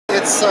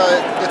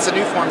it's a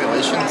new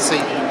formulation. So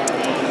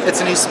it's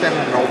a new spin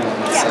on an old one,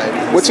 let's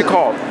say. What's it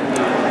called?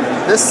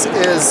 This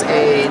is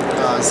a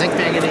zinc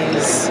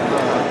manganese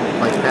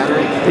like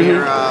battery.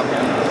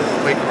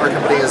 Our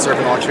company is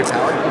Urban Electric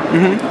Power.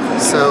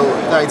 So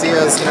the idea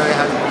is, you know,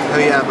 how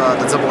you have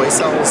the AA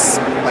cells,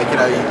 like, you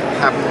know, you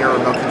have them in your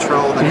remote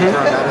control, then you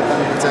throw them out at the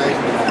end of the day.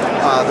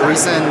 The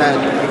reason that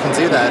you can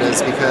do that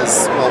is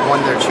because, well,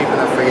 one, they're cheap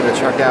enough for you to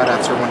chuck out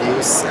after one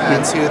use,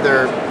 and two,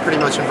 they're pretty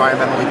much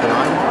environmentally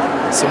benign.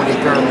 So when you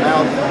throw them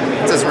out,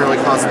 it doesn't really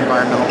cause an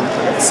environmental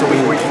impact. So we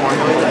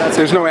reformulated that.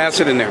 There's no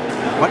acid in there.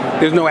 What?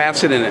 There's no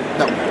acid in it.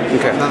 No.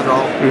 Okay. None at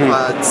all.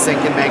 Zinc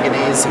and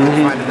manganese, you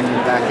can find them in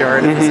your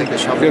backyard if you take a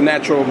shovel. They're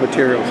natural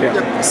materials, yeah.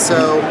 Yep.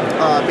 So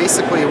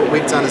basically what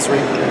we've done is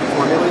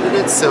reformulated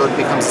it so it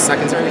becomes a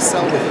secondary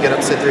cell. We can get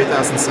up to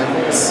 3,000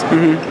 cycles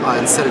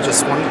instead of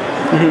just one.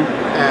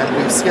 And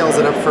we've scaled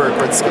it up for a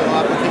grid scale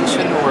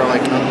application or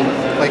like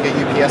a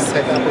UPS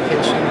type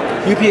application.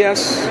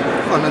 UPS?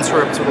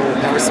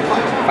 Uninterruptible power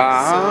supply.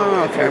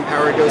 So if your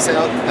power goes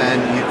out,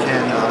 then you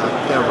can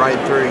ride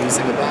through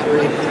using the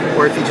battery.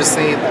 Or if you just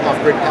need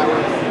off-grid power,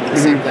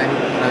 same thing.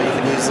 You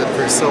can use it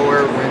through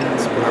solar, wind,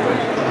 whatever.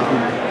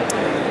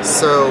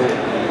 So,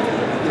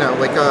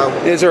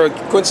 is there a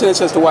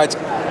coincidence as to why it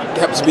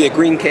happens to be a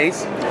green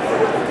case?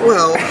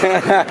 Well,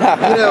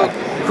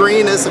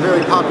 green is a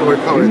very popular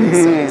color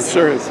these days.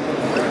 Sure is.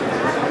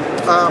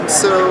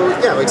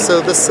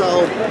 So this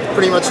cell,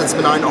 pretty much it's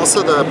benign.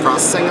 Also the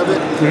processing of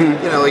it,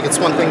 it's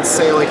one thing to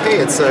say like, hey,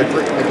 it's a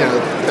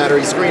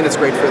battery's green, it's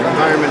great for the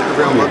environment,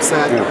 everyone loves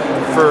that.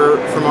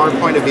 From our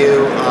point of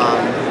view,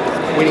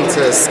 we need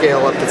to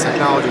scale up the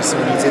technology. So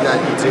when you do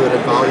that, you do it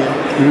at volume.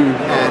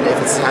 And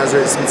if it's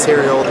hazardous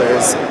material,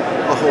 there's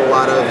a whole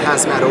lot of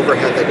hazmat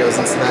overhead that goes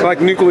into that. Like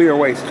nuclear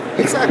waste.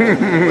 Exactly.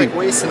 Like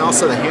waste, and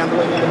also the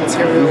handling of the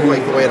material,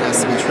 like the way it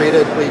has to be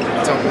treated. We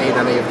don't need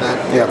any of that.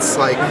 It's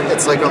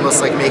like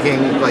almost like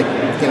making like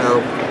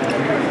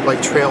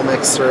trail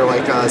mix or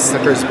like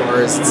Snickers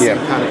bars. It's the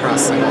kind of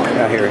processing.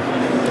 I hear it.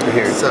 I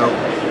hear it. So.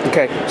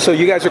 Okay, so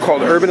you guys are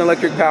called Urban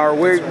Electric Power.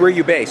 Where are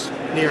you based?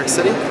 New York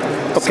City.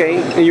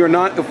 Okay, and you're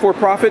not a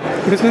for-profit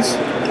business?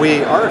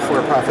 We are a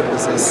for-profit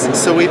business.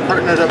 So we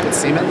partnered up with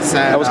Siemens.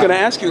 And, I was going to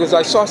ask you because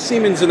I saw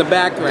Siemens in the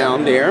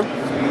background there.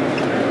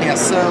 Yeah,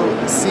 so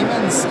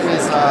Siemens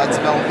is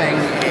developing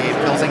a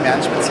building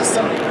management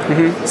system.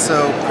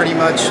 So pretty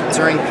much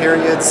during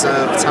periods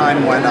of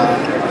time when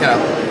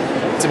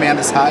demand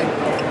is high,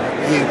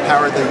 you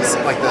power these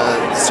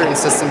the certain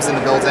systems in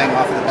the building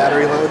off of the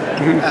battery load,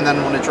 and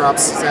then when it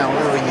drops down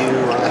low, you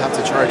have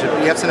to charge it. But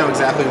you have to know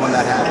exactly when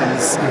that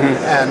happens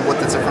and what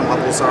the different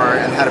levels are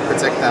and how to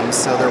predict them.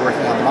 So they're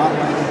working on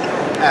modeling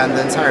and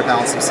the entire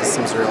balance of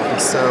systems really.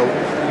 So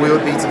we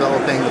would be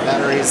developing the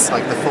batteries,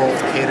 like the full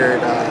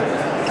catered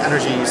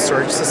energy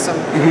storage system.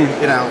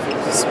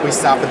 We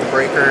stop at the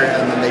breaker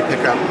and then they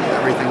pick up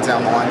everything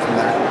down the line from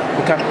there.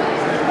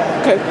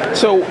 Okay,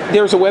 so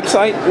there's a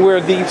website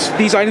where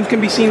these items can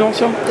be seen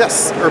also?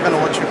 Yes,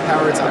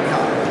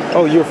 urbanoelectricpower.com.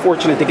 Oh, you're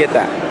fortunate to get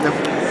that. Yep,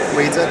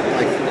 we did.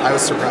 I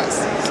was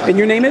surprised. So. And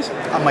your name is?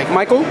 I'm Michael.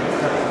 Michael?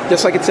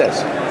 Just like it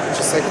says.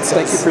 Just like it says.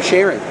 Thank you for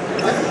sharing.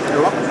 Yeah,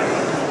 you're welcome.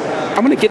 I'm going to get